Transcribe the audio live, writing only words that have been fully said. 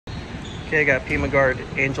Okay, I got Pima guard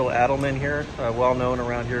Angel Addleman here, well known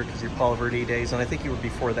around here because your Palo Verde days, and I think you were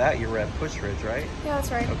before that. You were at Push Ridge, right? Yeah,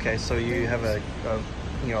 that's right. Okay, so you have a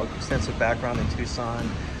extensive background in Tucson,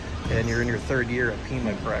 and you're in your third year at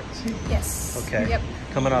Pima, correct? Yes. Okay. Yep.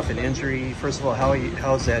 Coming off an injury. First of all,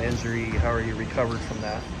 how's that injury? How are you recovered from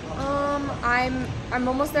that? I'm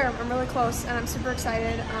almost there. I'm really close, and I'm super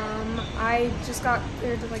excited. I just got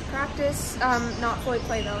cleared to practice, not fully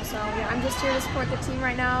play though. So yeah, I'm just here to support the team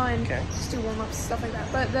right now and just do warm-ups, stuff like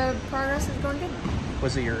that. But the progress is going good.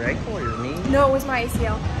 Was it your ankle or your knee? No, it was my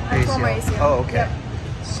ACL. I tore my ACL. Oh, okay. Yep.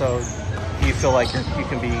 So do you feel like you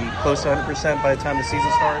can be close to 100% by the time the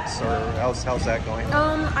season starts, or how's that going?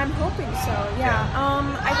 I'm hoping so, yeah.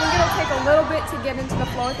 I think it'll take a little bit to get into the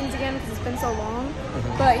flow of things again because it's been so long.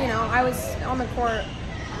 But, I was on the court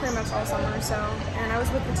pretty much all summer, and I was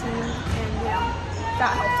with the team, and,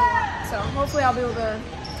 that helped a lot. So hopefully I'll be able to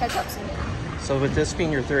catch up soon. So with this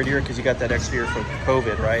being your third year, because you got that extra year for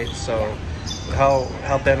COVID, right? So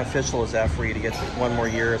how beneficial is that for you to get one more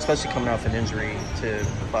year, especially coming off an injury, to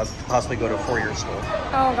possibly go to a four-year school?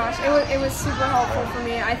 Oh gosh, it was super helpful for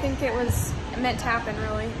me. I think it was meant to happen,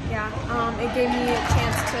 really. Yeah, it gave me a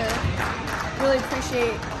chance to really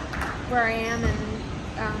appreciate where I am and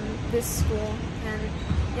this school, and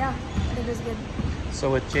yeah, I think it was good. So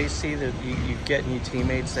with JC, that you get new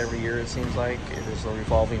teammates every year, it seems like. It is a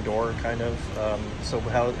revolving door, kind of. So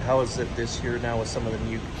how is it this year now with some of the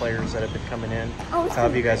new players that have been coming in? Oh, how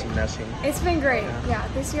have you guys been meshing? It's been great. Yeah,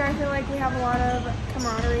 this year I feel like we have a lot of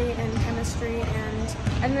camaraderie and chemistry,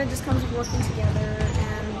 and it just comes with working together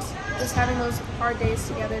and just having those hard days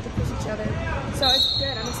together to push each other. So it's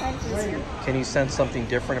good. I'm excited for this year. Can you sense something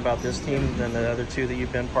different about this team than the other two that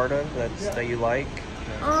you've been part of that you like?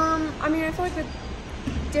 I mean, I feel like the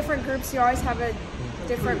different groups, you always have a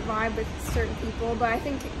different vibe with certain people, but I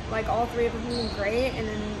think all three of them have been great, and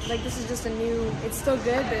then this is just it's still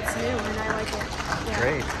good, but it's new, and I like it. Yeah.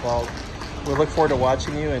 Great. Well, we look forward to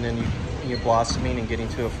watching you, and then you blossoming and getting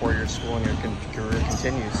to a four-year school, and your career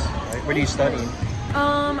continues. Right? What are you studying?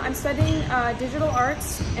 I'm studying digital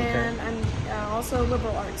arts, and I'm also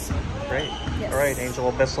liberal arts. Great. Yes. All right,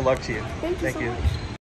 Angel. Best of luck to you. Thank you so much.